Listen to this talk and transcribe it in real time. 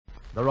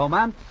The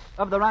Romance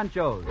of the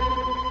Ranchos.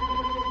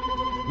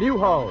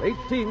 Newhall,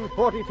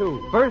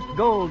 1842. First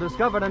gold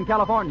discovered in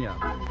California.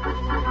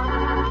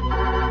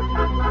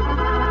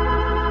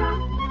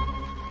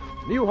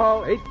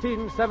 Newhall,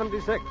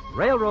 1876.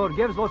 Railroad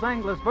gives Los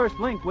Angeles first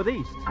link with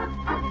East.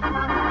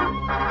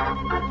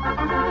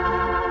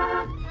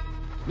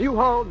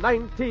 Newhall,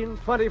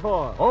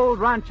 1924. Old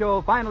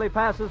Rancho finally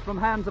passes from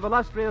hands of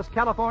illustrious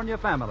California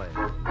family.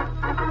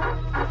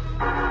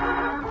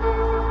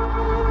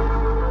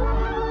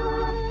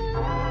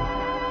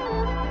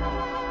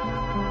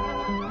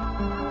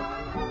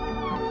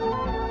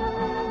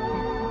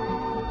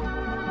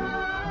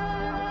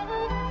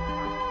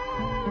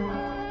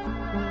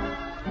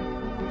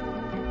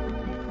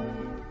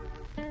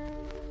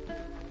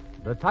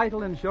 The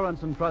Title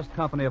Insurance and Trust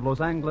Company of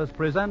Los Angeles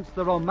presents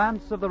The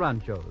Romance of the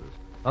Ranchos,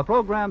 a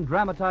program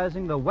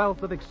dramatizing the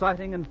wealth of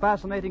exciting and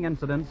fascinating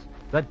incidents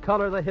that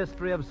color the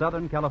history of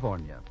Southern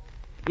California.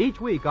 Each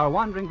week, our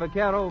wandering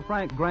vaquero,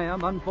 Frank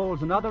Graham,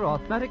 unfolds another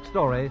authentic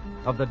story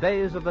of the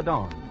days of the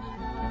dawn.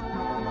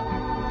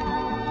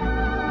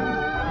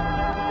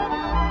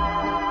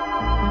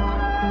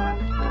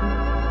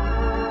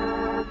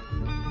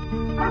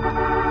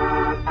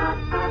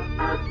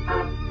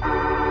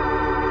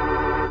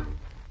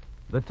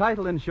 The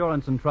Title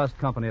Insurance and Trust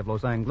Company of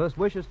Los Angeles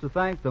wishes to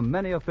thank the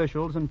many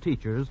officials and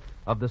teachers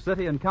of the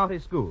city and county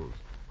schools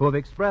who have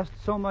expressed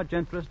so much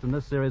interest in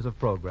this series of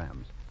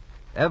programs.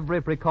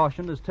 Every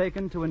precaution is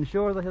taken to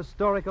ensure the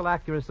historical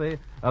accuracy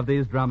of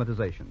these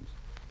dramatizations.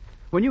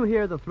 When you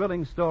hear the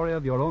thrilling story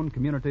of your own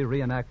community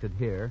reenacted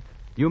here,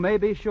 you may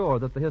be sure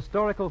that the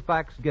historical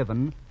facts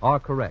given are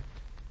correct,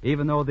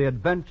 even though the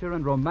adventure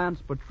and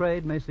romance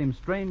portrayed may seem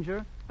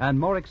stranger and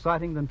more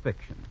exciting than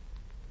fiction.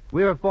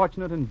 We are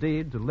fortunate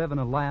indeed to live in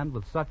a land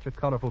with such a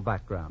colorful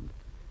background,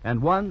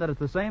 and one that at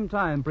the same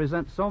time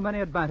presents so many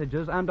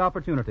advantages and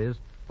opportunities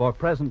for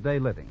present-day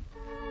living.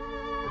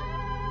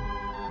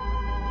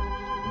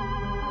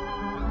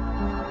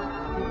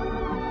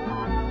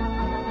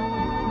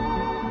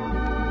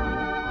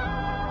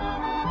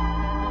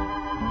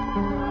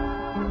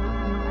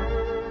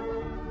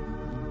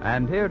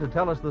 And here to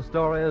tell us the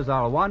story is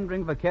our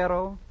wandering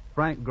vaquero,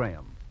 Frank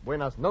Graham.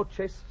 Buenas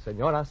noches,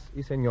 señoras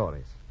y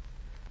señores.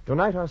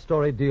 Tonight our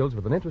story deals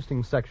with an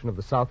interesting section of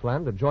the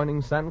Southland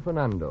adjoining San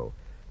Fernando,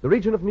 the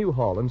region of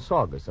Newhall and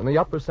Saugus and the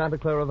upper Santa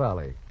Clara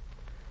Valley.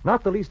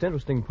 Not the least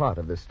interesting part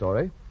of this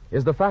story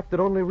is the fact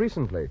that only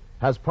recently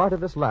has part of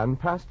this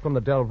land passed from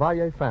the Del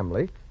Valle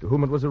family to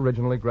whom it was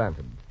originally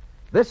granted.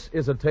 This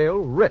is a tale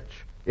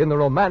rich in the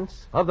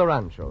romance of the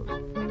Ranchos.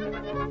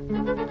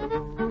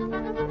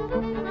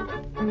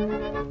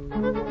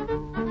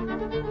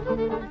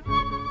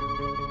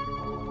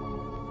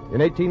 In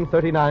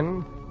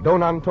 1839,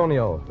 Don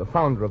Antonio, the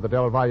founder of the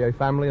Del Valle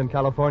family in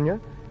California,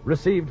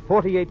 received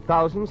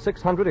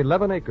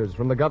 48,611 acres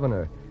from the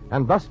governor,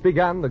 and thus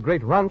began the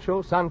great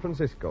Rancho San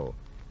Francisco.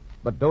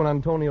 But Don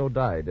Antonio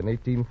died in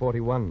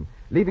 1841,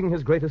 leaving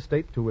his great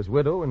estate to his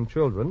widow and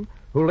children,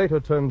 who later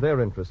turned their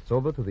interests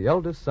over to the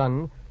eldest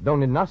son,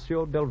 Don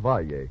Ignacio del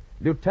Valle,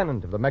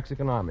 lieutenant of the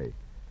Mexican Army.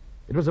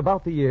 It was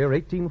about the year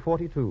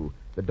 1842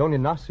 that Don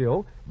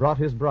Ignacio brought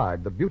his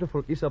bride, the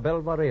beautiful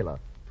Isabel Varela,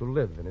 to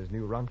live in his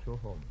new rancho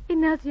home.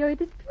 Ignacio, it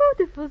is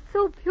beautiful,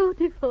 so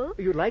beautiful.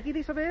 You like it,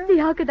 Isabel? See,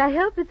 how could I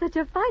help it? Such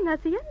a fine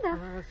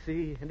hacienda.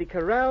 See. And the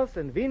corrals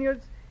and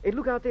vineyards. Hey,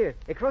 look out there,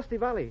 across the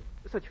valley.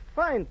 Such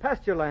fine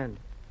pasture land.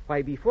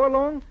 Why, before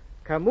long,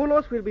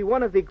 Camulos will be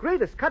one of the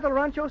greatest cattle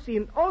ranchos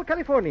in all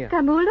California.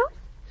 Camulos?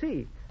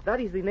 See,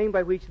 that is the name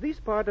by which this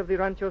part of the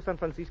Rancho San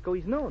Francisco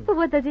is known. But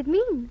what does it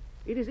mean?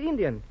 It is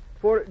Indian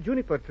for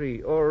juniper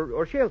tree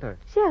or shelter.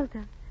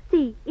 Shelter.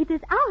 See, it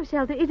is our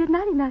shelter, is it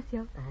not,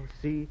 Ignacio? Oh,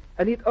 see,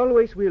 and it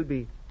always will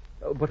be.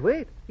 But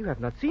wait, you have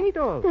not seen it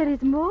all. There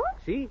is more?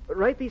 See,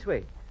 right this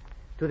way.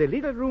 To the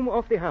little room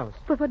of the house.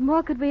 But what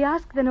more could we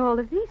ask than all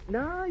of this?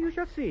 Now, you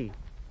shall see.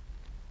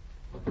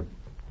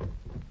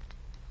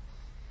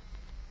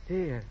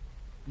 There.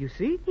 You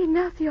see?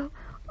 Ignacio.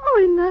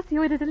 Oh,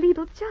 Ignacio, it is a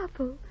little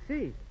chapel.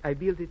 See, I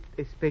built it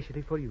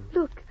especially for you.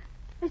 Look,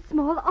 a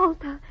small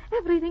altar,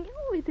 everything.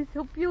 Oh, it is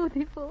so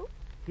beautiful.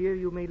 Here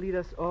you may lead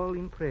us all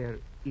in prayer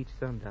each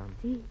sundown.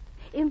 See,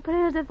 in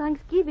prayers of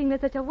thanksgiving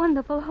that such a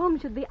wonderful home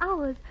should be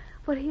ours,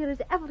 for here is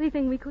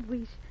everything we could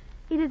wish.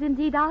 It is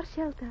indeed our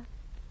shelter.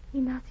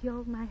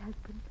 Ignacio, my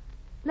husband,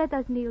 let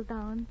us kneel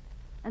down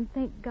and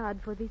thank God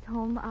for this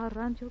home, our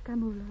Rancho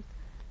Camulos.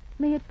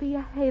 May it be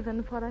a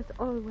haven for us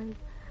always,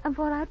 and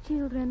for our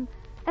children,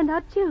 and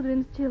our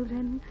children's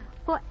children,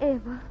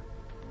 forever.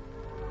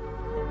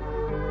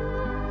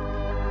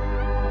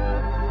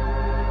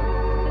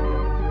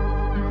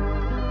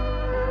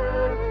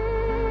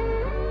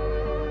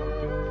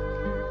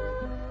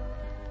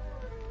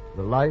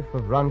 The life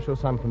of Rancho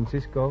San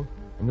Francisco,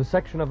 and the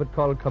section of it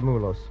called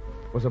Camulos,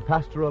 was a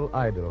pastoral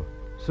idyll,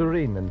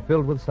 serene and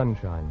filled with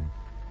sunshine.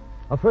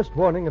 A first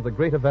warning of the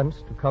great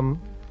events to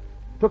come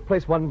took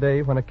place one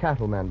day when a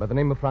cattleman by the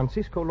name of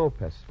Francisco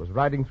Lopez was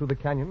riding through the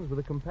canyons with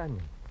a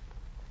companion.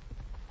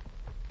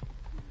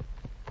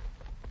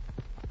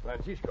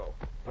 Francisco,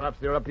 perhaps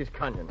they're up this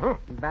canyon, huh?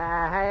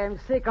 Bah, I am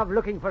sick of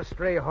looking for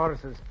stray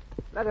horses.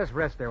 Let us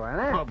rest a while,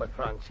 eh? Oh, but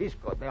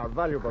Francisco, they are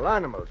valuable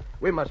animals.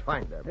 We must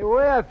find them. The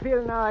way I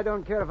feel now, I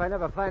don't care if I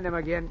never find them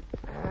again.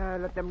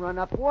 Let them run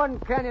up one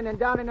canyon and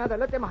down another.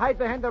 Let them hide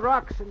behind the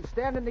rocks and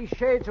stand in the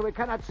shade so we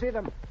cannot see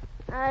them.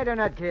 I do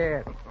not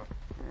care.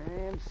 I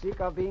am sick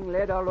of being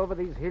led all over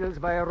these hills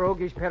by a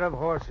roguish pair of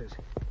horses.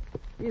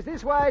 Is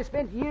this why I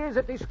spent years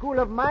at the School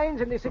of Mines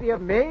in the city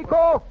of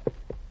Mexico?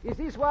 Is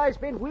this why I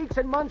spent weeks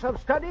and months of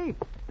study?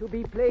 To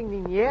be playing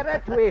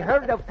niñera to a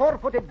herd of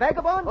four-footed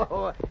vagabonds?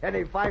 Oh, and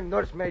a fine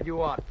nursemaid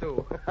you are,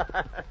 too.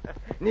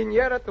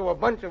 Niñera to a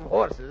bunch of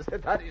horses.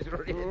 That is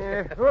rich.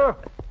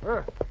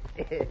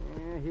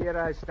 Here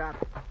I stop.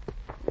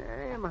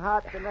 I am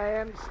hot and I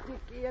am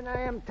sticky and I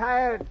am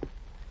tired.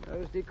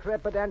 Those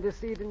decrepit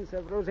antecedents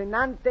of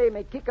Rosinante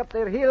may kick up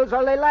their heels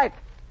all they like.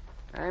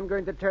 I'm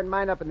going to turn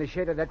mine up in the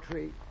shade of that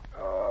tree.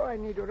 Oh, I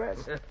need to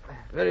rest.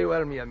 Very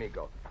well, mi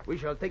amigo. We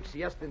shall take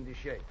siesta in the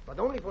shade, but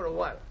only for a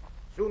while.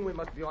 Soon we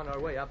must be on our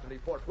way after the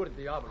four-footed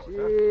diablos.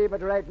 See,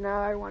 but right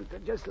now I want to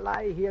just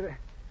lie here.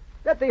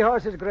 Let the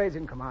horses graze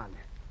in command.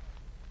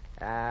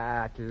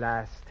 At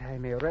last, I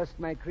may rest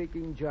my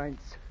creaking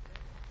joints.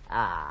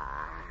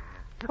 Wow!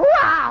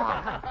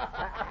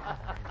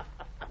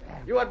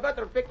 You had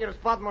better pick your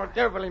spot more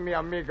carefully, mi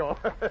amigo.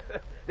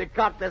 The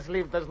cactus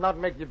leaf does not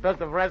make the best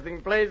of resting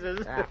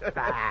places.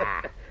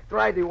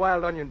 Try the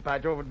wild onion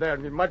patch over there.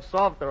 It'll be much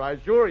softer, I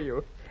assure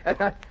you.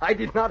 And I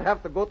did not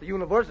have to go to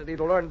university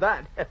to learn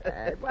that.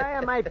 Why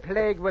am I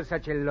plagued with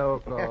such a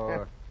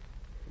loco?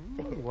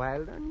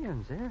 Wild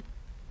onions, eh?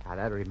 Ah,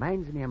 that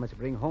reminds me I must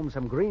bring home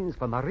some greens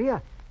for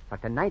Maria. For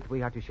tonight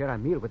we are to share a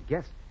meal with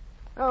guests.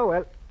 Oh,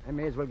 well, I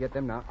may as well get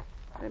them now.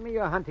 Lend me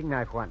your hunting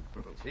knife, Juan.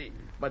 See,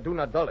 but do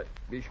not dull it.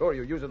 Be sure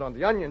you use it on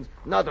the onions,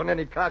 not on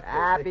any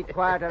cactus. Be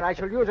quiet, or I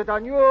shall use it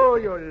on you,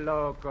 you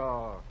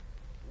loco.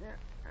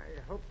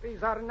 I hope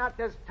these are not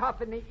as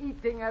tough in the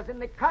eating as in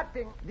the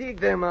cutting. Dig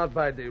them out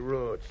by the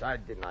roots. I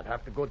did not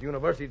have to go to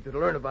university to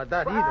learn about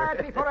that either.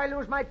 But before I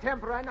lose my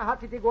temper, I know how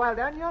to dig wild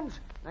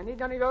onions. I need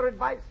none of your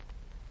advice.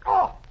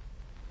 Oh!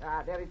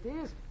 There it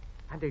is.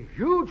 And a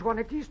huge one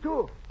it is,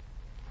 too.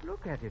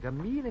 Look at it, a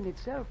meal in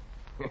itself.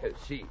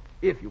 See,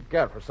 if you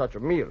care for such a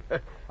meal.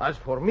 As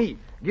for me,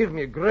 give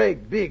me a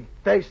great, big,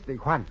 tasty...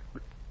 Juan,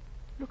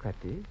 look at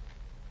this.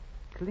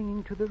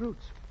 Clinging to the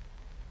roots.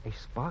 A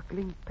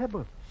sparkling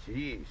pebble.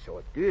 See, so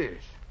it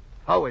is.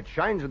 How it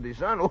shines in the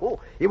sun. Oh,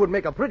 it would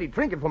make a pretty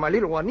trinket for my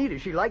little Juanita.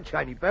 She likes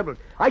shiny pebbles.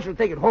 I shall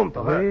take it home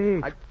to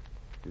her. Wait.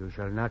 You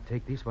shall not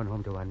take this one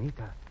home to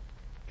Juanita.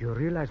 Do you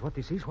realize what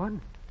this is, Juan?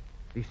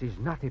 This is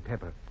not a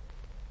pebble.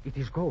 It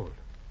is gold.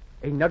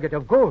 A nugget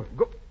of gold.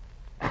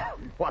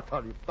 What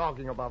are you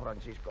talking about,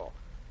 Francisco?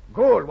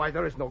 Gold? Why,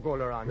 there is no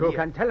gold around here. You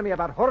can tell me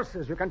about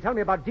horses. You can tell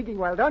me about digging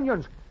wild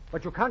onions.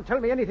 But you can't tell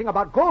me anything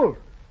about gold.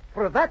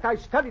 For that I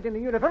studied in the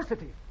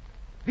university.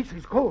 This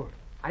is gold.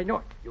 I know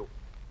it.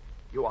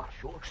 You are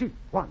sure? See,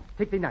 Juan,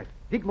 take the knife.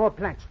 Dig more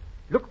plants.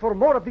 Look for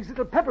more of these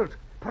little pebbles.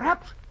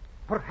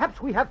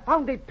 Perhaps we have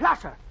found a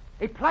placer.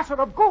 A placer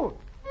of gold.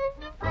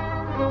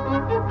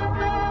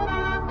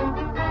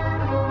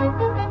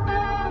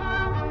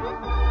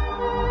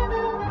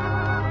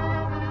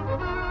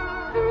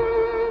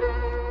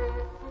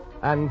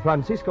 And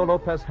Francisco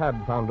Lopez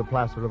had found a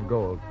placer of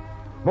gold.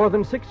 More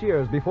than 6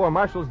 years before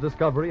Marshall's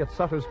discovery at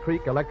Sutter's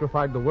Creek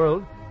electrified the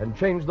world and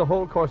changed the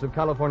whole course of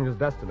California's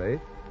destiny,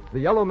 the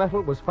yellow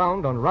metal was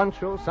found on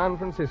Rancho, San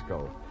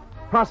Francisco.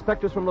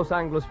 Prospectors from Los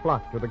Angeles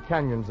flocked to the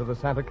canyons of the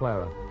Santa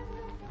Clara.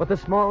 But the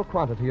small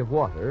quantity of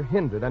water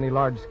hindered any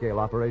large-scale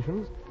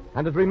operations,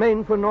 and it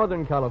remained for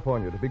Northern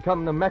California to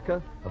become the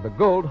mecca of the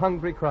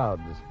gold-hungry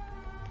crowds.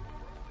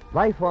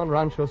 Life on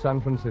Rancho,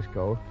 San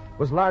Francisco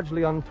was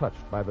largely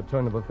untouched by the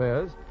turn of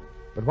affairs,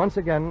 but once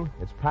again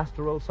its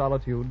pastoral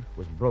solitude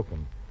was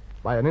broken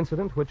by an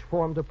incident which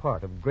formed a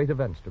part of great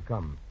events to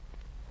come.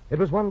 It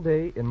was one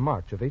day in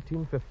March of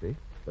 1850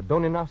 that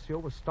Don Ignacio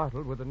was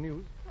startled with the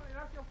news.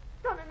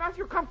 Don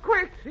Ignacio, come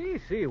quick!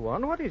 See,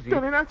 Juan, what is it?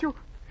 Don Ignacio,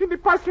 in the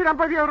pasture and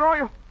by the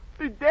arroyo,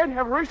 the dead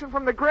have risen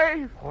from the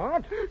grave.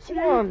 What? See?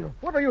 Juan,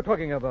 what are you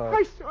talking about?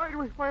 I saw it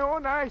with my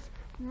own eyes.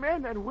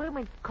 Men and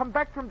women come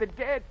back from the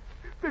dead.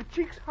 Their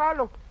cheeks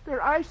hollow,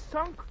 their eyes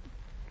sunk,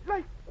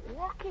 like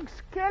walking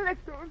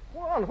skeletons.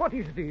 Juan, what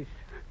is this?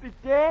 The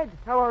dead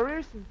have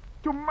arisen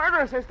to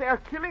murder us as they are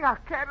killing our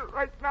cattle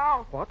right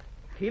now. What?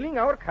 Killing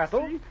our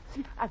cattle?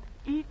 See, and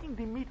eating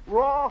the meat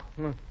raw.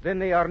 Then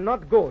they are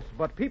not ghosts,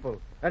 but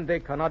people. And they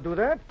cannot do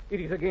that. It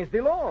is against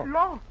the law.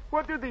 Law?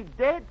 What do the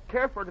dead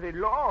care for the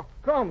law?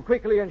 Come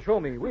quickly and show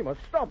me. We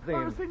must stop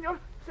them. Senor,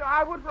 so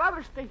I would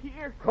rather stay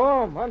here.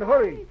 Come, and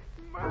hurry.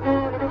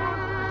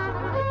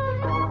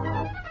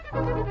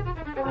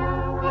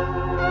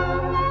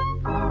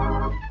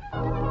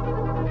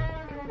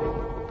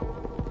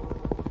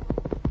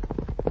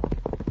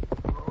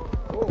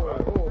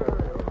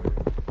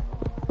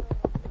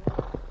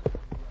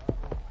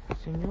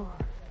 Senor,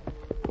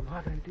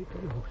 what are the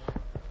Dios?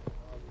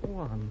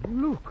 Juan,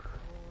 look.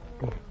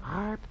 They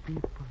are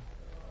people.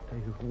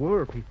 They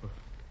were people.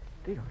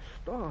 They are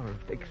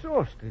starved,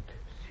 exhausted.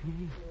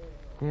 See,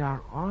 they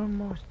are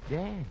almost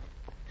dead.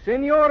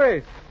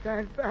 Senores!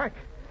 Stand back.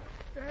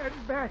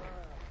 Stand back.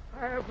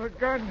 I have a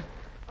gun.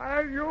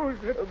 I'll use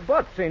it.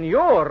 But,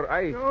 senor,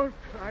 Don't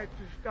try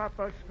to stop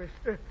us,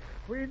 mister.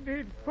 We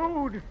need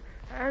food,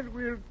 and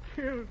we'll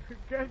kill to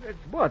get it.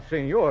 But,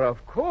 senor,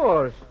 of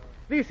course.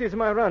 This is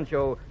my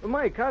rancho,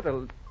 my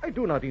cattle. I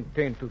do not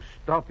intend to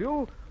stop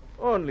you.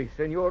 Only,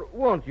 senor,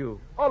 won't you?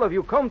 All of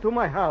you come to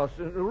my house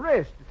and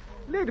rest.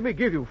 Let me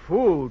give you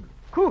food,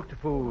 cooked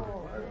food.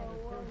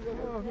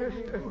 Oh,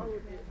 mister,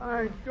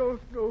 I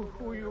don't know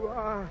who you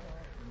are,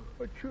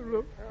 but you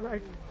look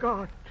like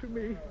God to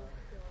me.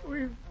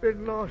 We've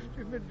been lost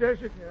in the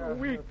desert for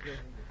weeks.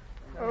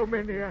 How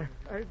many, I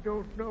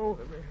don't know.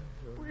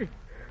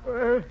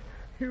 Well,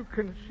 you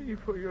can see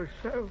for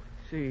yourself.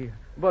 See,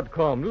 but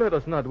come, let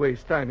us not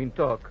waste time in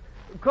talk.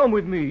 Come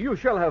with me. You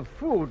shall have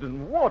food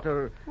and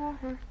water.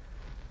 Water.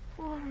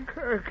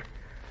 Kirk.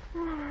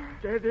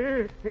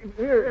 Steady.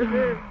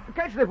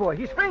 Catch the boy.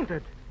 He's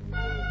fainted.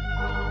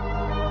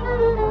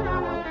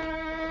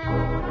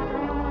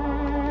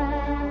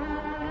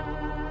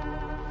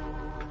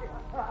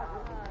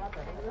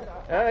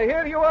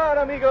 Here you are,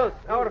 amigos.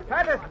 Our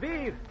fattest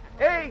beef.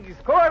 Eggs,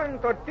 corn,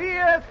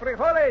 tortillas,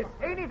 frijoles,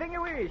 anything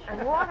you wish.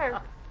 And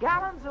water.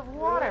 Gallons of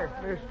water.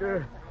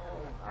 Mister,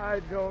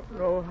 I don't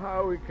know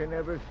how we can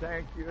ever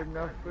thank you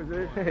enough for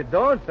this.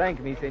 Don't thank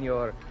me,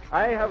 senor.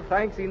 I have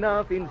thanks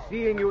enough in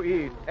seeing you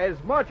eat,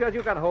 as much as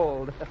you can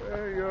hold.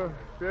 Well, you're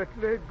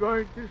certainly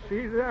going to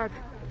see that.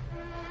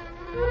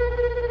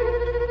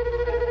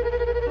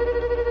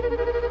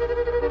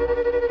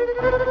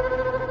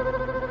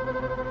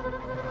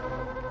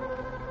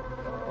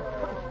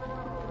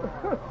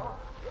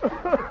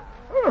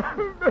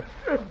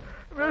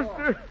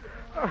 Mister,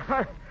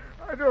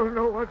 I don't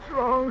know what's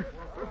wrong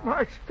with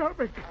my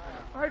stomach.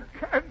 I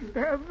can't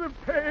stand the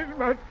pain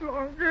much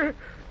longer.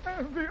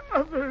 And the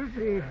others.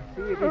 See,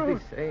 it is the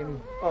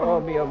same. Oh,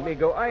 mi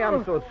amigo, I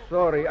am so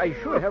sorry. I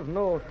should have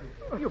known.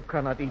 You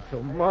cannot eat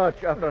so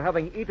much after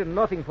having eaten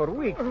nothing for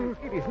weeks.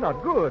 It is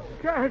not good.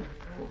 Can't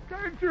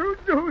you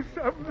do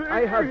something?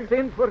 I have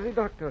sent for the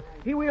doctor.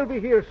 He will be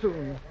here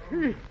soon.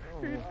 He'd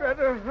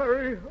better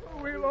hurry.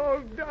 We'll all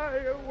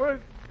die a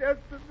worse death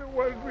than the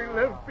ones we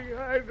left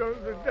behind on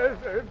the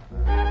desert.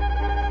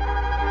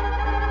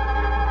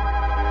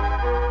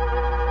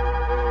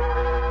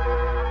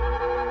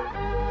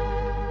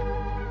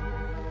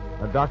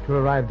 A doctor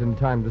arrived in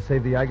time to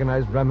save the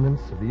agonized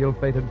remnants of the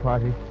ill-fated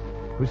party,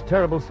 whose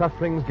terrible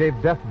sufferings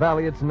gave Death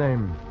Valley its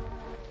name.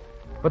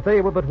 But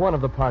they were but one of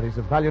the parties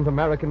of valiant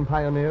American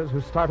pioneers who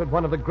started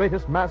one of the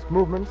greatest mass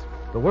movements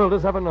the world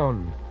has ever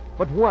known,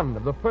 but one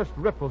of the first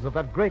ripples of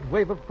that great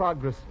wave of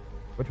progress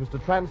which was to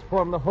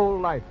transform the whole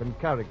life and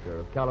character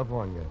of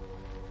California.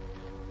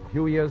 A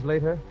few years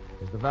later,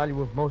 as the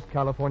value of most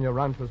California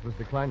ranchos was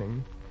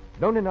declining,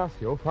 Don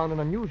Ignacio found an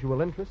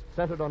unusual interest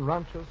centered on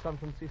Rancho San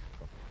Francisco.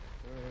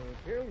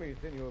 Tell me,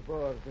 Senor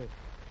Bard,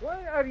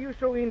 why are you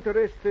so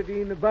interested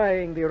in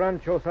buying the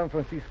Rancho San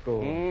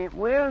Francisco?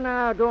 Well,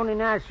 now, Don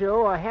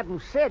Ignacio, I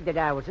haven't said that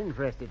I was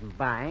interested in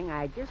buying.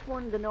 I just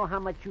wanted to know how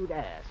much you'd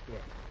ask,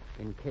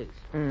 in case.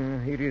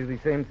 It is the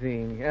same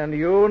thing, and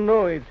you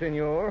know it,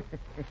 Senor.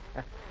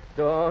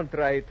 Don't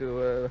try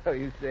to,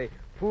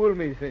 fool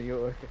me,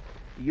 Senor.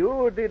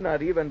 You did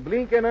not even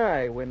blink an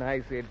eye when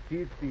I said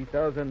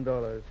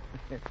 $50,000.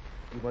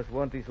 You must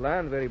want this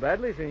land very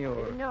badly,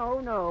 Senor.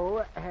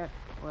 No.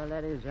 Well,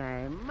 that is,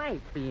 I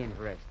might be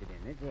interested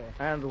in it.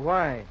 And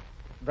why?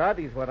 That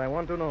is what I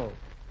want to know.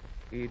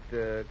 It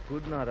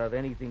could not have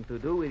anything to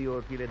do with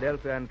your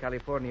Philadelphia and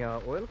California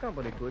oil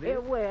company, could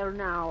it? Well,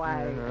 now,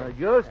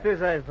 just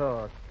as I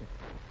thought.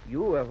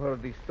 You have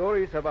heard the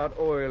stories about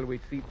oil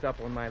which seeps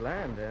up on my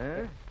land,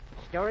 eh?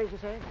 Stories, you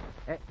say?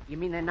 You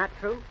mean they're not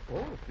true?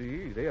 Oh,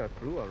 see, they are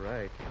true, all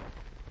right.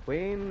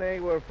 When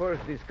they were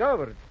first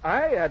discovered,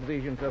 I had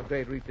visions of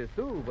great riches,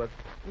 too, but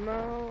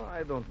now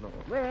I don't know.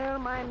 Well,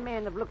 my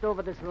men have looked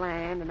over this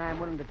land, and I'm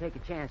willing to take a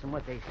chance on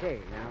what they say.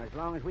 Now, as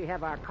long as we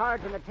have our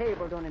cards on the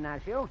table, Don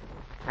Ignacio,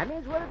 I may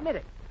as well admit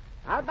it.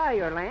 I'll buy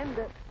your land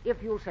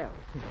if you'll sell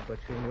it. But,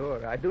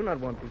 senor, I do not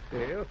want to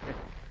sell.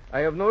 I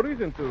have no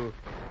reason to.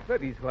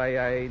 That is why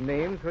I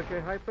named such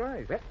a high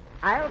price. Well,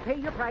 I'll pay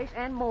your price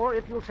and more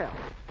if you'll sell.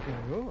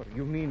 Senor,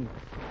 you mean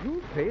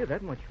you'll pay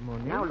that much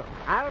money? Now, look,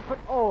 I'll put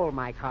all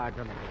my cards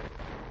on the table.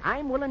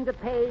 I'm willing to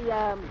pay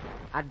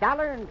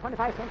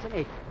 $1.25 an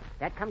acre.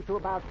 That comes to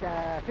about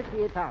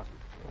 $58,000.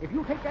 If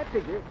you take that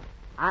figure,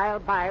 I'll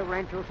buy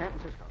Rancho San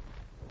Francisco.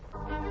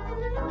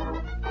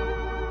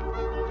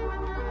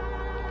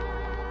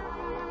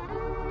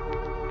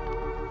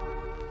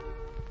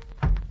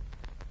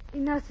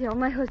 Ignacio,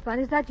 my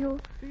husband, is that you?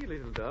 See,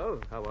 little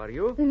dove, how are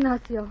you?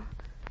 Ignacio,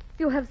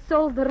 you have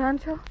sold the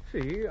rancho?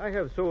 See, I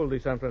have sold the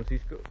San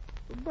Francisco.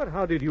 But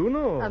how did you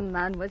know? A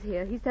man was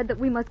here. He said that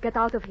we must get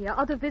out of here,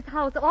 out of this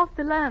house, off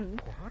the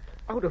land. What?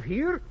 Out of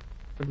here?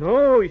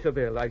 No,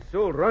 Isabel. I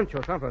sold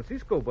Rancho San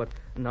Francisco, but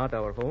not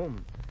our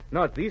home.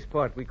 Not this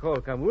part we call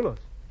Camulos.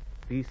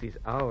 This is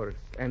ours,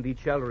 and it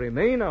shall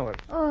remain ours.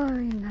 Oh,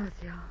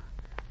 Ignacio,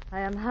 I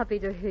am happy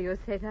to hear you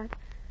say that.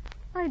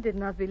 I did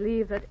not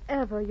believe that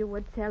ever you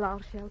would sell our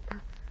shelter,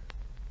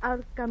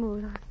 our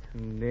camulos.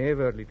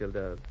 Never, little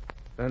dove.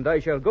 And I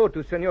shall go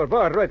to Senor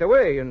Bar right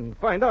away and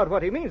find out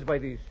what he means by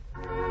this.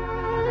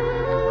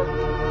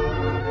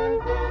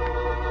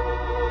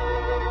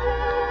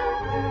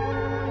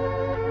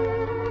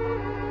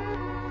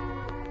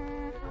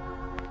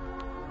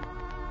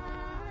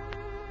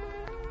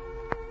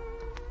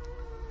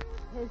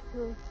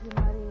 Jesús y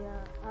María,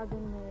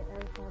 háganme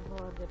el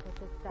favor de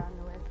protestar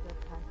nuestra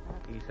casa.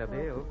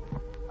 Isabel.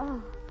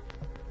 Oh,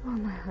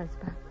 my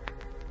husband.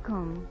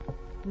 Come,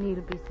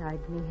 kneel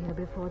beside me here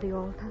before the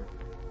altar.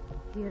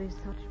 Here is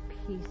such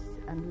peace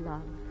and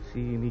love.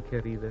 See, mi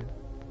querida,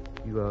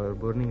 you are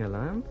burning a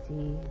lamp?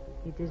 See,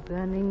 it is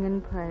burning in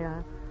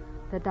prayer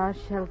that our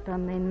shelter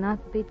may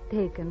not be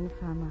taken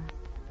from us.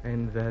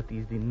 And that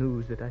is the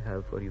news that I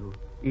have for you.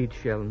 It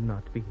shall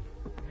not be.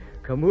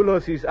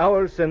 Camulos is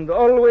ours and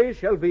always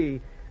shall be.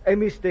 A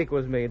mistake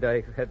was made.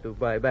 I had to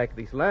buy back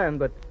this land,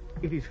 but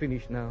it is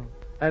finished now.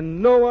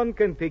 And no one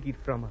can take it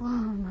from us. Oh,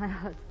 my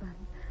husband,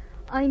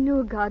 I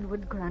knew God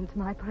would grant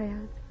my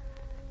prayers.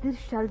 This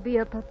shall be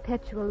a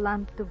perpetual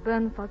lamp to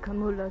burn for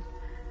Camulos,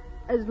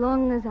 as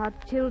long as our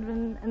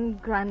children and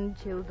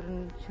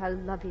grandchildren shall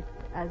love it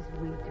as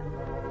we do.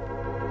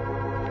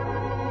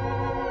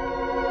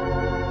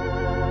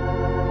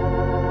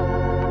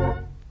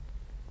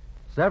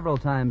 Several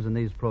times in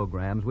these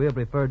programs, we have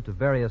referred to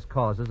various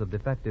causes of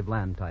defective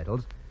land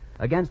titles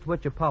against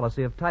which a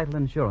policy of title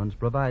insurance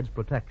provides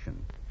protection.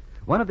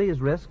 One of these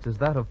risks is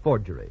that of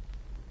forgery.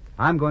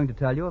 I'm going to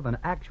tell you of an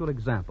actual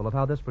example of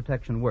how this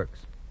protection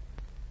works.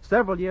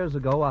 Several years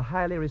ago, a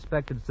highly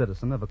respected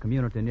citizen of a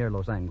community near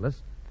Los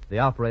Angeles, the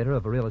operator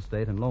of a real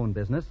estate and loan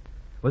business,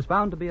 was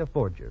found to be a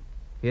forger.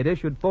 He had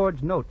issued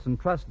forged notes and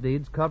trust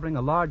deeds covering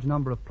a large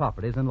number of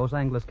properties in Los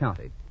Angeles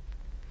County.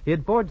 He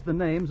had forged the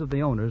names of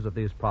the owners of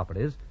these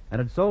properties and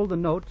had sold the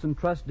notes and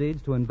trust deeds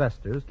to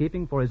investors,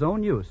 keeping for his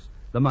own use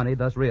the money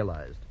thus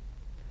realized.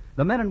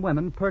 The men and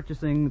women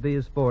purchasing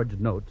these forged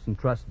notes and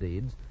trust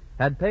deeds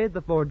had paid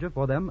the forger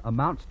for them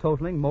amounts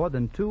totaling more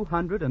than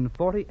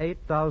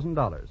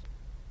 $248,000.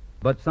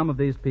 But some of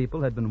these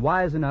people had been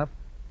wise enough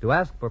to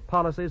ask for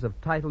policies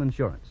of title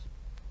insurance.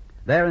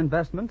 Their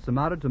investments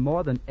amounted to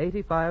more than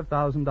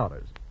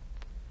 $85,000.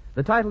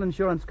 The title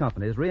insurance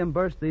companies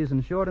reimbursed these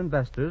insured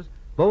investors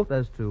both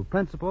as to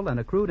principal and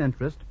accrued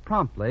interest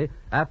promptly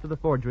after the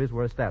forgeries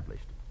were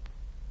established.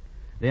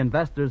 The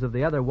investors of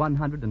the other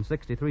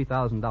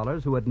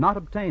 $163,000 who had not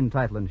obtained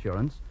title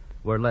insurance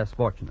were less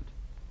fortunate.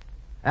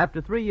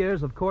 After 3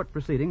 years of court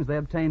proceedings, they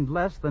obtained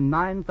less than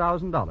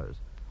 $9,000,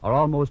 or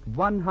almost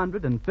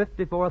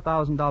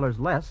 $154,000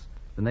 less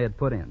than they had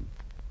put in.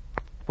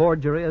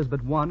 Forgery is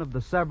but one of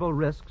the several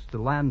risks to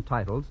land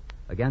titles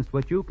against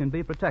which you can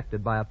be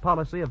protected by a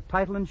policy of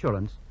title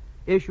insurance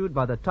issued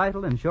by the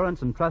Title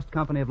Insurance and Trust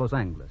Company of Los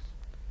Angeles.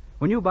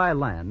 When you buy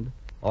land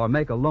or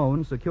make a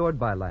loan secured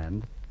by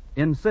land,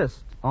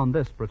 insist on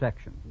this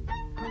protection.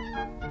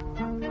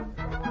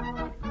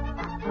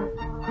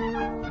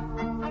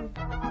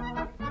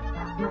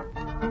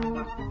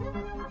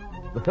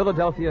 The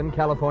Philadelphia and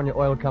California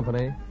Oil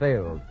Company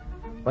failed.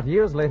 But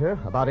years later,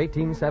 about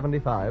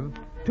 1875,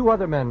 2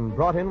 other men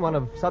brought in one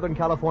of Southern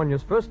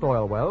California's first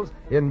oil wells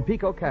in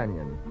Pico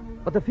Canyon.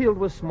 But the field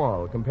was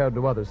small compared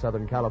to other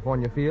Southern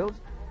California fields,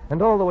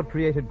 and although it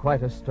created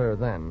quite a stir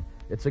then,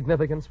 its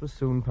significance was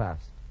soon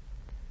past.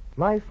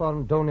 Life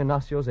on Don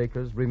Ignacio's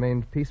acres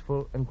remained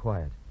peaceful and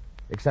quiet,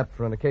 except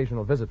for an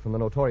occasional visit from the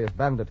notorious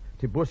bandit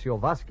Tiburcio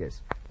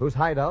Vasquez, whose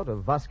hideout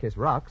of Vasquez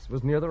Rocks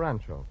was near the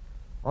Rancho.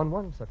 On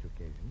one such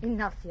occasion...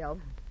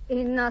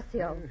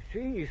 Ignacio.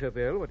 See,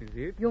 Isabel, what is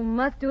it? You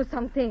must do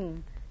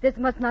something. This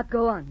must not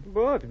go on.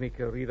 But, mi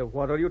querida,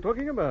 what are you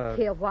talking about?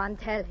 Here, Juan,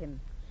 tell him.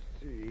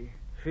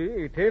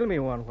 See, tell me,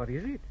 Juan, what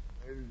is it?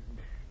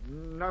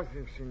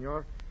 Nothing,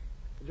 senor.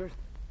 Just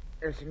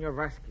El Senor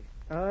Vasquez.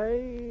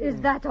 Is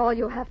that all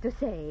you have to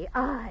say?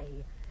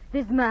 Aye.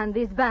 This man,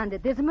 this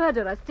bandit, this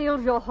murderer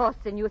steals your horse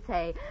and you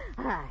say,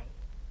 aye.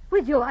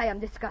 With you I am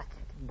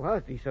disgusted.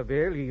 But,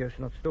 Isabel, he has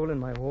not stolen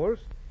my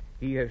horse.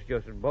 He has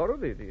just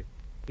borrowed it.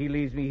 He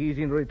leaves me his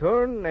in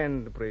return,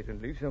 and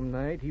presently, some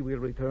night, he will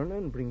return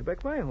and bring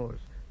back my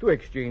horse to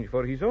exchange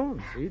for his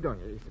own. See,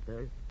 Doña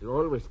Isabel, he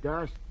always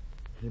does.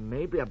 He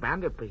may be a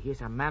bandit, but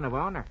he's a man of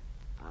honor.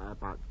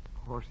 About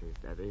horses,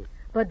 that is.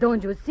 But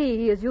don't you see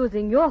he is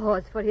using your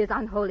horse for his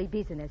unholy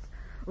business?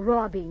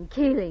 Robbing,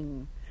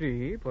 killing.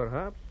 See,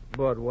 perhaps.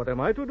 But what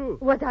am I to do?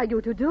 What are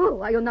you to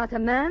do? Are you not a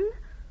man?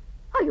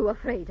 Are you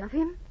afraid of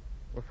him?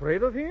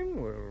 Afraid of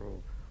him?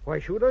 Well, why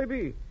should I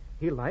be?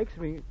 He likes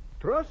me.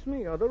 Trust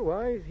me.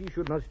 Otherwise, he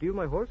should not steal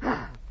my horse.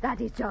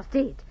 That is just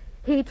it.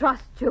 He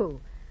trusts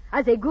you.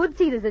 As a good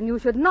citizen, you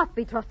should not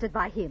be trusted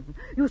by him.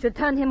 You should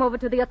turn him over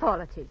to the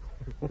authorities.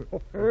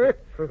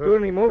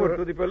 Turn him over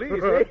to the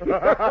police, eh?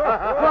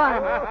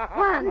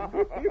 Juan!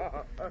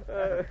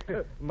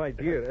 My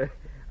dear,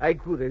 I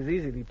could as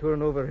easily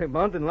turn over a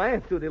mountain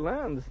lion to the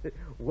lands.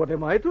 What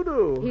am I to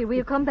do? He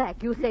will come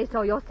back. You say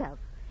so yourself.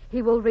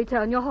 He will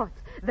return your horse.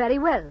 Very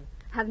well.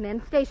 Have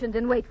men stationed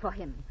and wait for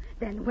him.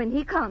 Then when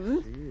he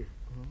comes... See,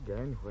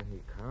 then when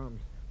he comes...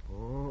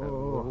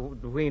 Oh.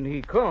 When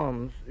he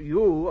comes,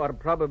 you are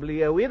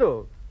probably a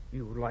widow.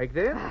 You like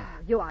that?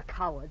 You are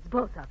cowards,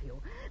 both of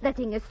you.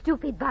 Letting a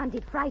stupid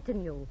bandit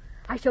frighten you.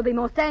 I shall be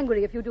most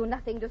angry if you do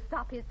nothing to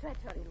stop his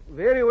treachery.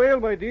 Very well,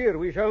 my dear.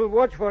 We shall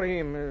watch for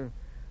him.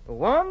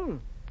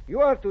 One,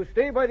 you are to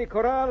stay by the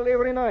corral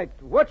every night,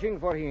 watching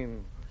for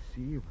him.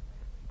 See,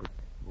 but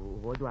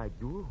what do I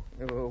do?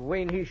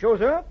 When he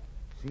shows up,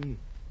 See,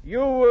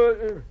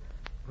 you...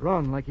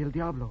 run like El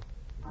Diablo.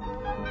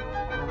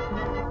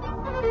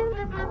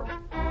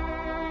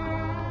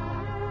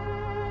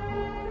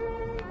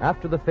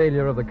 After the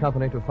failure of the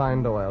company to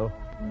find oil,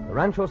 the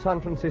Rancho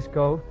San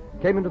Francisco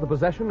came into the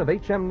possession of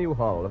H.M.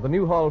 Newhall of the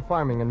Newhall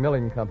Farming and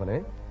Milling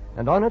Company,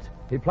 and on it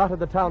he plotted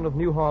the town of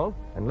Newhall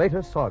and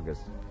later Saugus.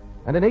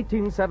 And in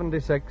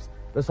 1876,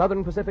 the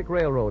Southern Pacific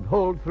Railroad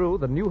holed through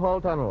the Newhall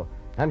Tunnel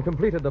and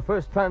completed the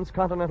first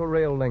transcontinental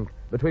rail link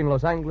between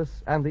Los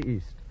Angeles and the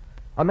East.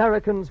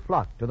 Americans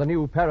flocked to the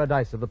new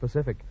paradise of the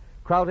Pacific,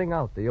 crowding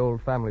out the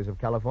old families of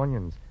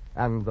Californians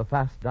and the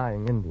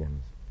fast-dying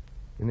Indians.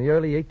 In the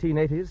early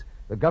 1880s,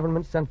 the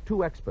government sent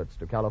 2 experts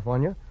to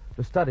California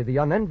to study the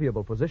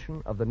unenviable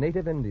position of the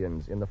native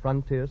Indians in the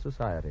frontier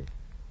society.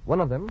 One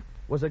of them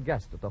was a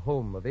guest at the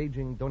home of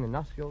aging Don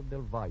Ignacio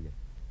del Valle.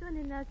 Don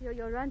Ignacio,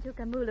 your Rancho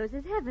Camulos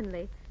is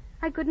heavenly.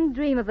 I couldn't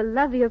dream of a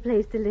lovelier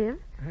place to live.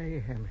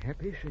 I am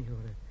happy,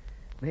 Senora.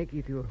 Make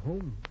it your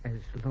home as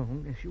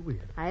long as you will.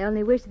 I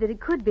only wish that it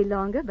could be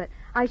longer, but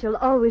I shall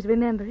always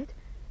remember it.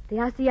 The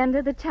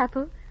hacienda, the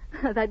chapel,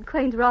 that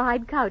quaint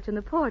rawhide couch on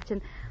the porch,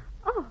 and...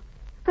 Oh,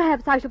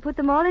 perhaps I shall put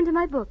them all into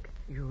my book.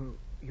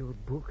 Your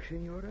book,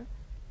 Senora?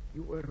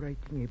 You are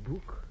writing a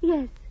book?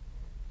 Yes.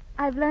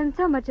 I've learned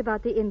so much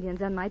about the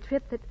Indians on my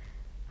trip that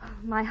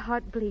my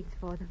heart bleeds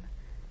for them.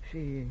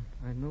 See,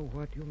 I know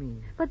what you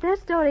mean. But their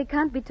story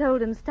can't be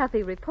told in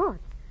stuffy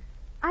reports.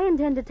 I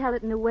intend to tell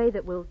it in a way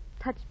that will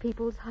touch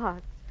people's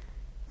hearts.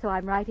 So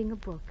I'm writing a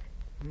book.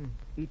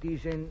 It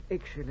is an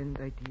excellent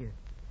idea.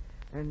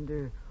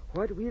 And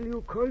what will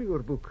you call your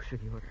book,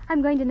 Senora?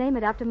 I'm going to name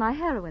it after my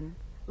heroine,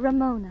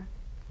 Ramona.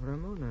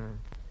 Ramona.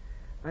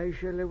 I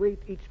shall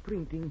await its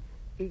printing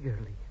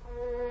eagerly.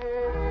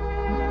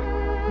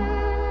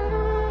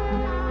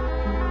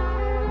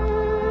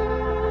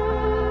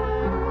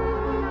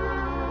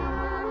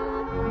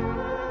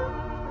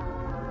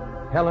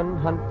 Helen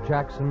Hunt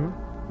Jackson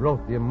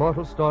wrote the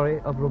immortal story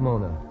of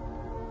Ramona,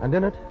 and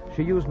in it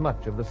she used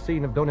much of the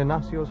scene of Don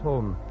Ignacio's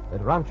home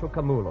at Rancho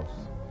Camulos.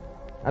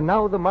 And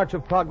now the march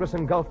of progress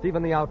engulfed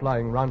even the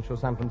outlying Rancho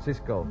San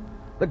Francisco.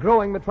 The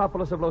growing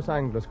metropolis of Los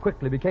Angeles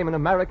quickly became an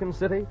American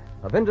city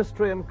of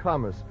industry and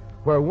commerce,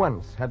 where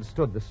once had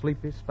stood the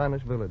sleepy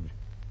Spanish village.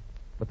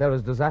 But there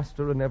is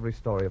disaster in every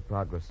story of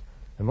progress,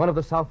 and one of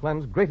the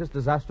Southland's greatest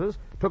disasters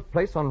took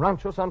place on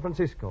Rancho San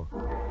Francisco.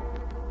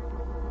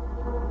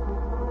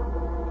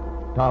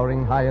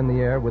 Towering high in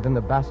the air within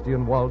the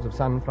bastion walls of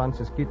San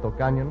Francisquito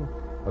Canyon,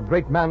 a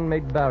great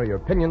man-made barrier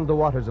pinioned the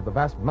waters of the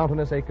vast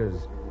mountainous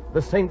acres,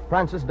 the St.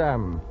 Francis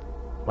Dam.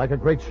 Like a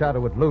great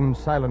shadow, it loomed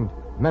silent,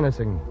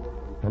 menacing.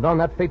 And on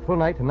that fateful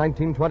night in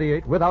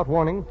 1928, without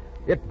warning,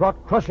 it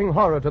brought crushing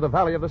horror to the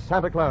valley of the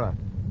Santa Clara.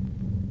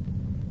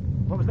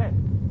 What was that?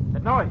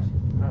 That noise?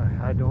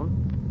 I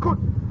don't. Good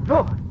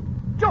Lord!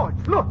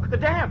 George, look! The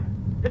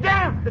dam! The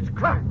dam! It's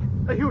cracked!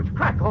 A huge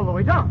crack all the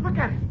way down. Look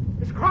at it!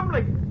 It's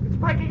crumbling! It's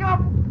breaking up!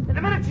 In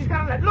a minute she's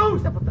gonna let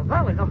loose! Yeah, but the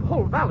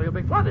whole valley will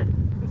be flooded.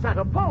 In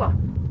Santa Paula,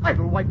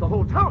 it'll wipe the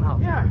whole town out.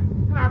 Yeah,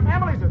 and our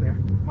families are there.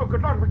 Oh,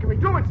 good Lord, what can we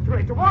do? It's too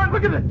late to warn.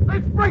 Look at it!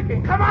 It's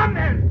breaking! Come on,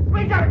 then!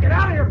 We gotta get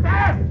out of here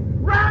fast!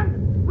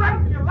 Run!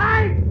 Run for your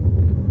life!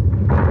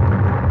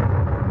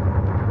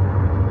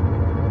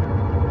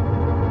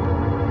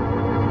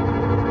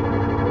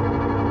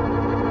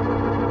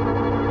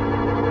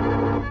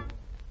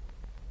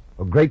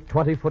 A great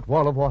 20-foot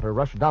wall of water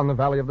rushed down the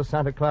valley of the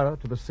Santa Clara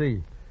to the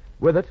sea.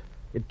 With it,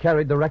 it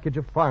carried the wreckage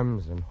of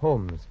farms and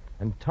homes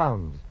and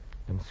towns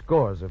and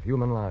scores of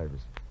human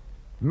lives.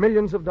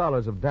 Millions of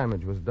dollars of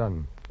damage was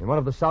done in one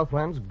of the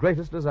Southland's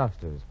greatest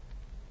disasters.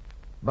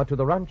 But to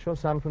the Rancho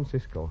San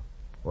Francisco,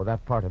 or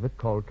that part of it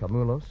called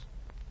Camulos,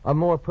 a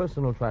more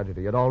personal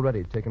tragedy had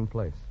already taken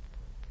place.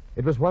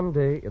 It was one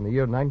day in the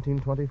year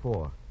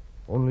 1924,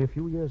 only a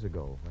few years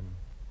ago, when...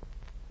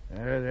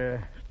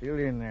 They're still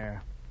in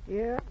there.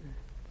 Yeah.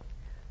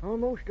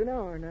 Almost an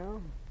hour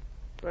now.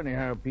 Funny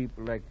how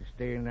people like to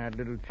stay in that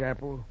little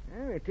chapel.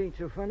 Well, it ain't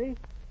so funny.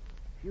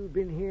 If you'd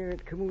been here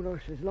at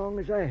Camulos as long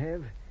as I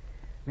have,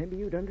 maybe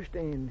you'd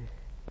understand.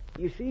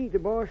 You see, the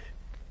boss,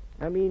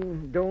 Don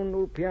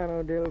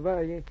Lupiano del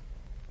Valle,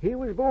 he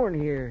was born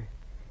here.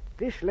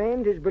 This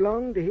land has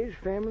belonged to his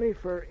family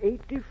for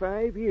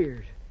 85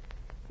 years.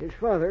 His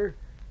father,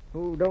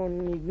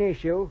 Don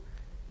Ignacio,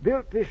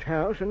 built this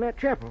house and that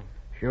chapel.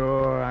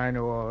 Sure, I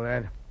know all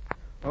that.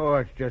 Oh,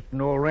 it's just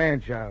an old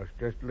ranch house,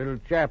 just a little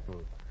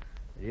chapel.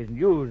 It isn't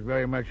used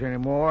very much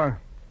anymore.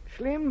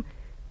 Slim,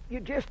 you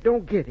just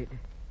don't get it.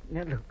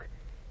 Now, look.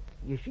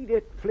 You see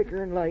that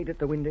flickering light at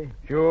the window?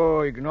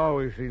 Sure, you can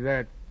always see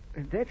that.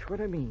 That's what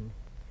I mean.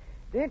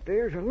 That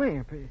there's a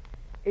lamp.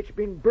 It's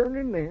been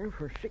burning there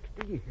for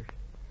 60 years.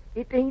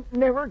 It ain't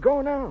never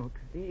gone out.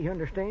 You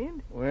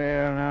understand?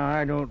 Well, now,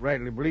 I don't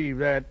rightly believe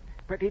that.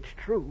 But it's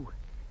true.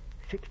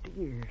 60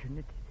 years,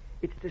 and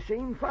it's the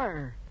same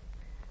fire.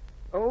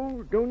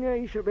 Oh,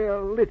 Doña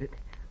Isabel lit it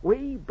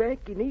way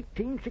back in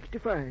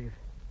 1865.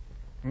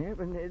 Yeah,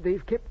 and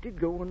they've kept it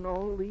going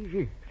all these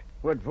years.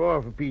 What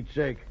for Pete's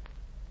sake?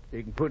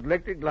 They can put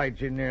electric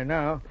lights in there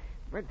now.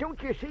 But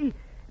don't you see?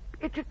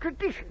 It's a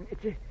tradition.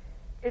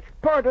 It's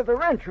part of the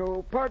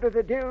Rancho, part of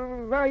the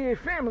Del Valle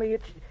family.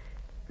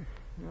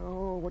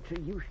 Oh, what's the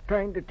use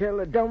trying to tell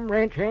a dumb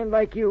ranch hand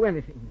like you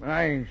anything?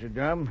 I ain't so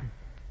dumb.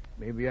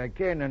 Maybe I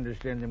can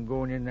understand them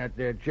going in that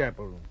there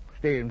chapel,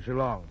 staying so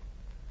long.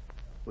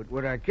 But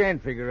what I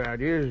can't figure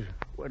out is,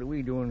 what are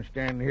we doing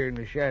standing here in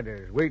the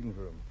shadows, waiting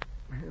for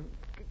them?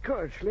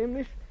 Because, Slim,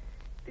 this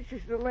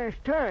is the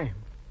last time.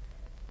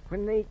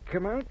 When they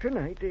come out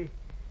tonight,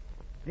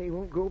 they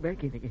won't go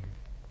back in again.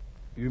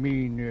 You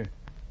mean,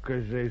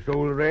 'cause they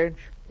sold the ranch?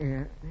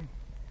 Yeah, they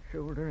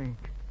sold the ranch.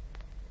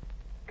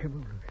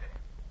 Camulus.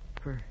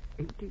 For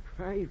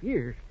 85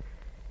 years,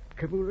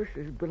 Camulus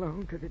has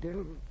belonged to the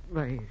Del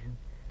Valles. And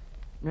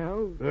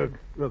now...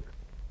 Look.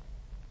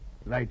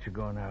 Lights are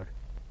going out.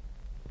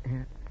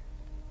 Yeah.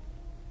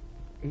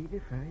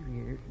 85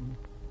 years and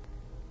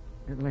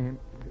the lamp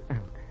is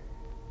out.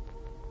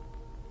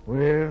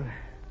 Well,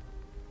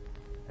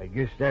 I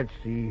guess that's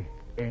the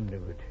end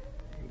of it.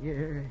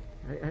 Yeah,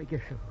 I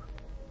guess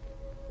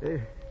so.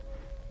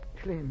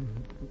 Slim,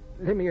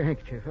 lend me your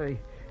handkerchief. I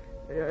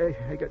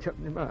got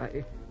something in my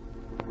eye.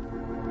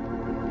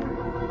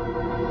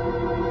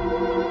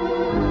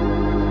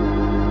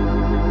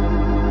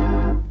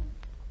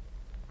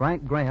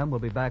 Frank Graham will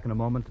be back in a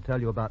moment to tell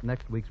you about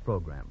next week's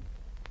program.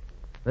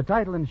 The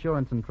Title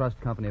Insurance and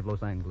Trust Company of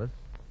Los Angeles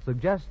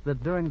suggests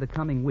that during the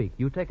coming week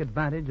you take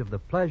advantage of the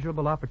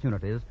pleasurable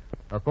opportunities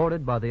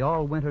afforded by the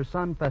All-Winter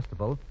Sun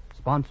Festival,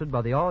 sponsored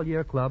by the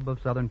All-Year Club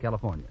of Southern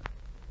California.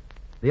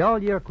 The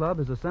All-Year Club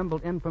has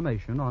assembled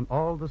information on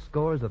all the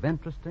scores of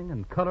interesting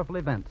and colorful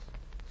events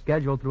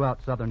scheduled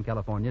throughout Southern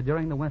California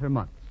during the winter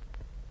months.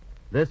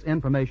 This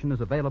information is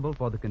available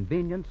for the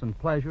convenience and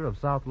pleasure of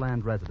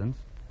Southland residents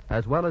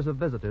as well as of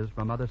visitors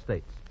from other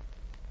states.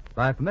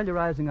 By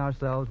familiarizing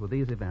ourselves with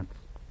these events,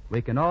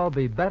 we can all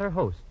be better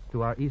hosts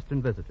to our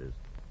eastern visitors,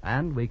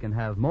 and we can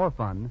have more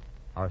fun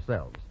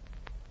ourselves.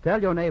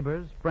 Tell your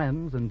neighbors,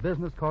 friends, and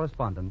business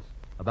correspondents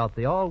about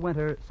the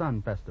All-Winter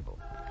Sun Festival.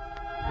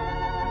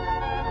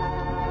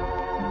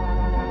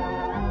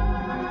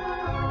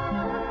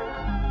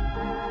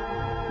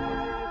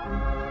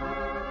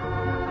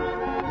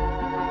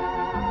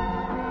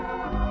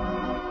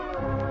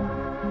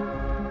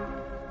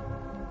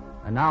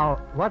 And now,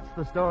 what's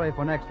the story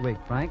for next week,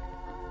 Frank?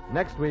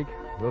 Next week,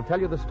 we'll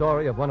tell you the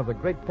story of one of the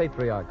great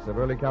patriarchs of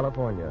early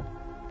California,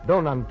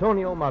 Don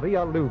Antonio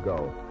Maria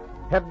Lugo,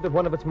 head of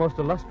one of its most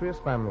illustrious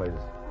families.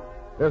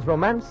 There's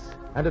romance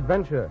and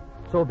adventure,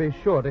 so be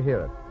sure to hear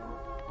it.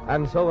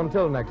 And so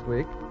until next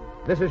week,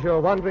 this is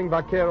your wandering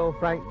vaquero,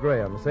 Frank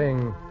Graham,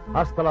 saying,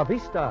 Hasta la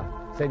vista,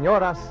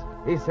 señoras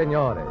y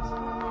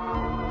señores.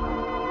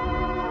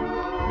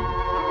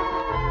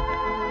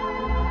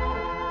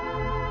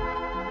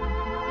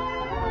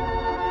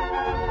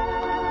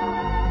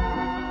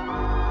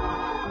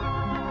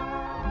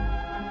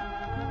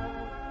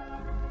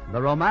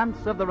 The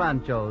Romance of the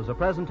Ranchos, a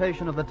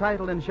presentation of the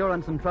Title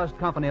Insurance and Trust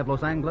Company of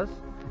Los Angeles,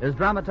 is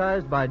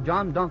dramatized by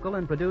John Dunkel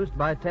and produced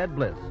by Ted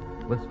Bliss,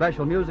 with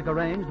special music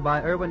arranged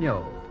by Irwin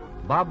Yo.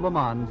 Bob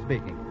Lamont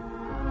speaking.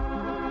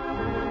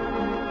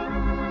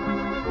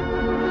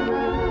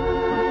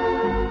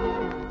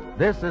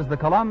 This is the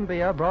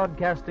Columbia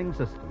Broadcasting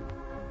System.